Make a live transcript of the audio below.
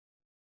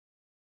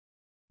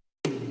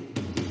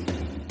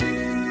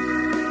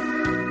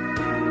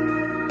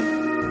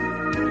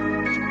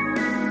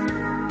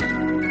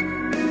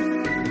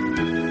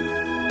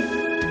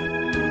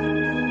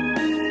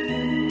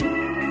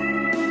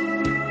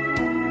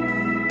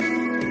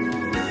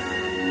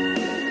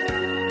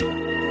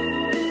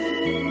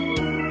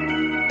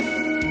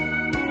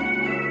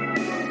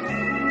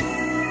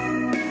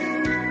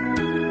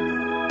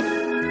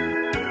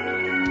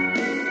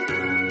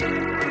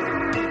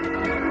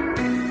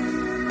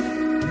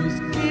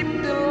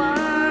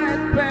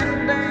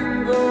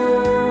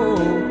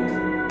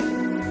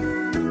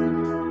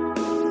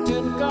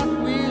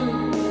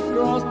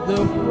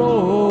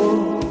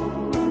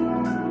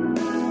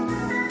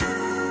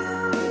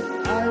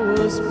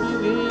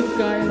feeling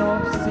kind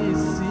of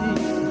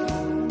seasick,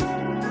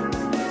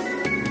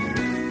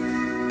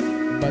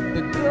 but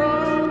the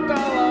girl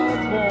called out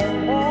for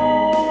more.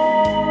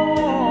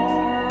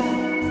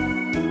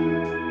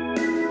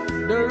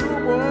 The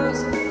room was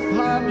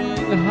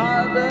humming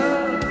harder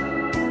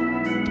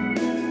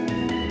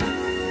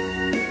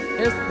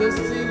as the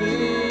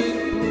singing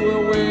flew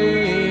away.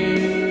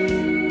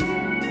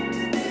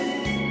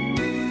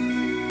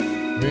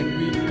 When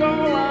we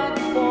call out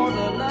for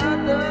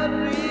another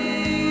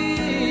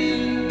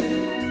drink,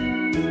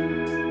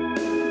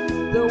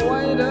 the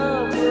waiter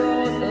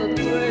brought a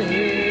tray,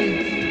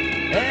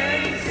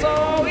 and so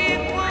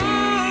it was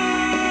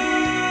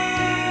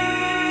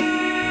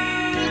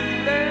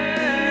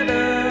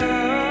later,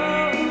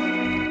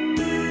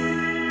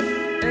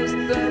 as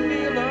the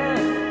miller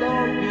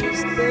told his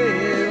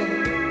tale,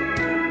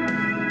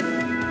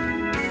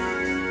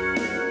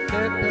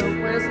 that the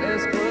West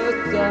Express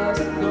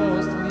just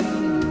goes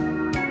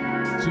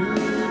to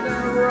the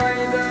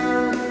rider,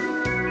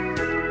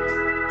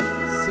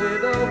 said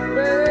the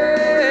bell.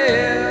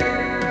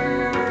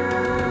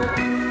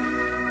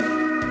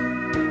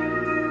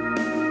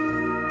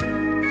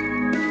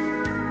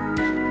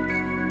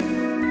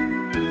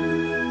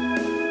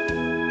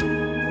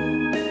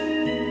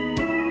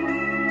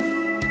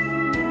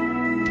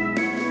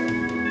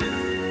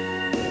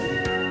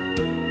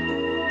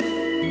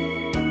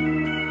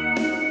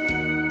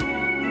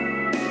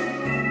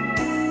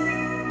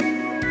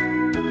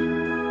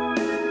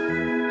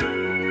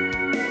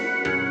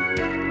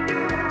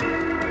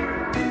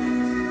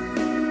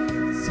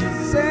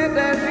 Said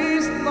there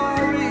is no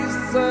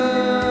reason,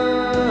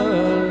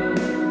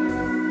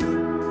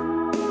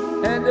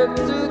 and the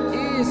truth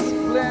is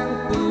plain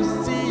to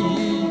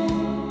see.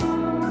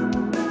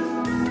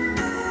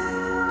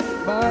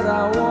 But I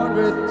won't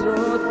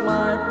withdraw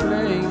my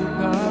playing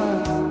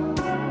card,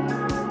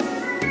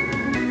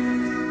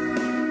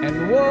 and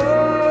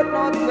would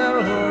not tell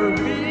her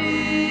me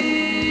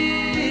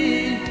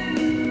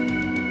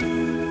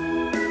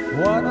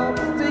one of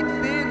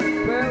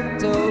 16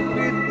 pencil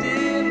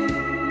fitting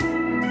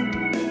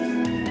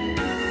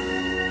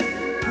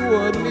who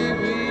are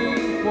living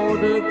for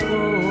the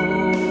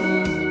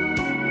cause.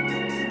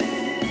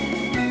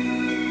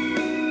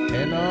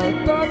 And I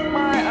thought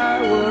my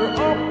eyes were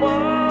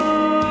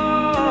open,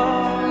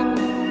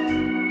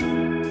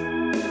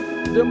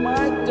 the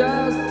might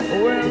just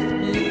well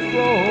be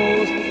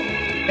closed,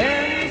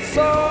 and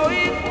so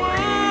it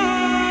was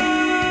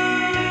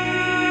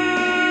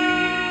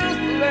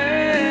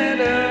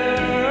later,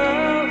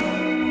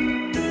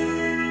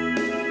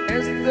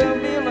 as the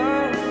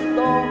miller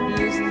told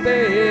his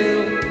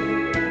tale,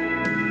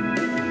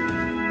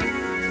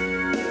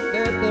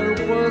 that there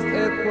was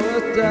at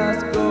first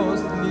just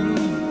ghostly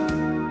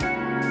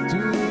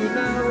to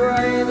the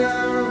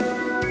rider,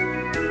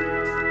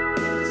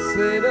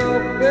 said the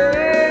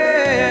bell.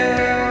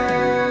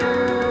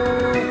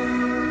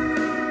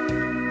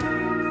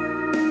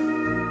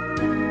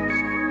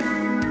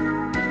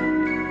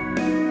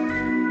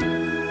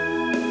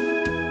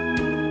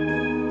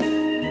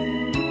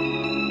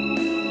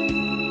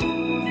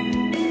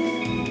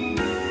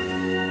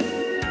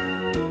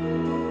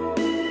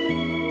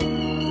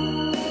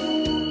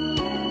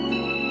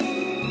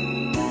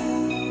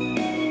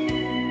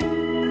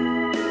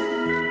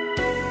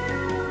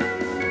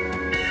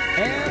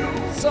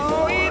 And so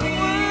it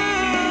was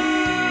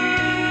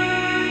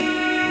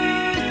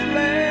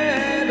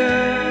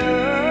later,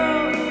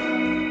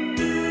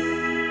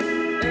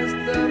 as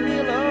the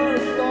miller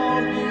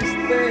told his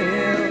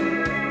tale,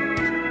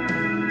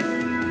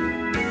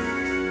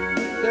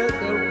 that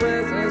the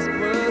West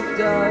Express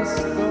just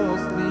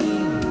goes me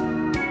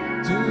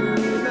to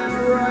the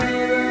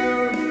rider,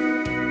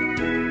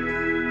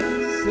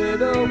 said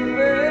the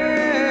bell.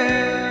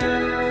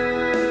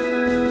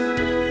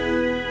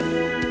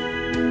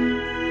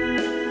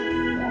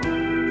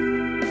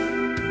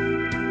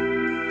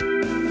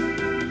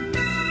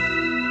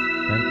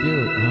 Thank you,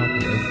 I hope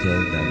you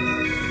enjoy guys.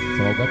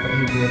 Semoga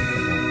terhibur.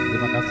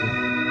 Terima kasih.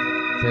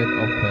 Set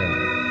of Bell,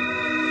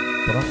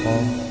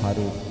 procol,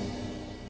 harum.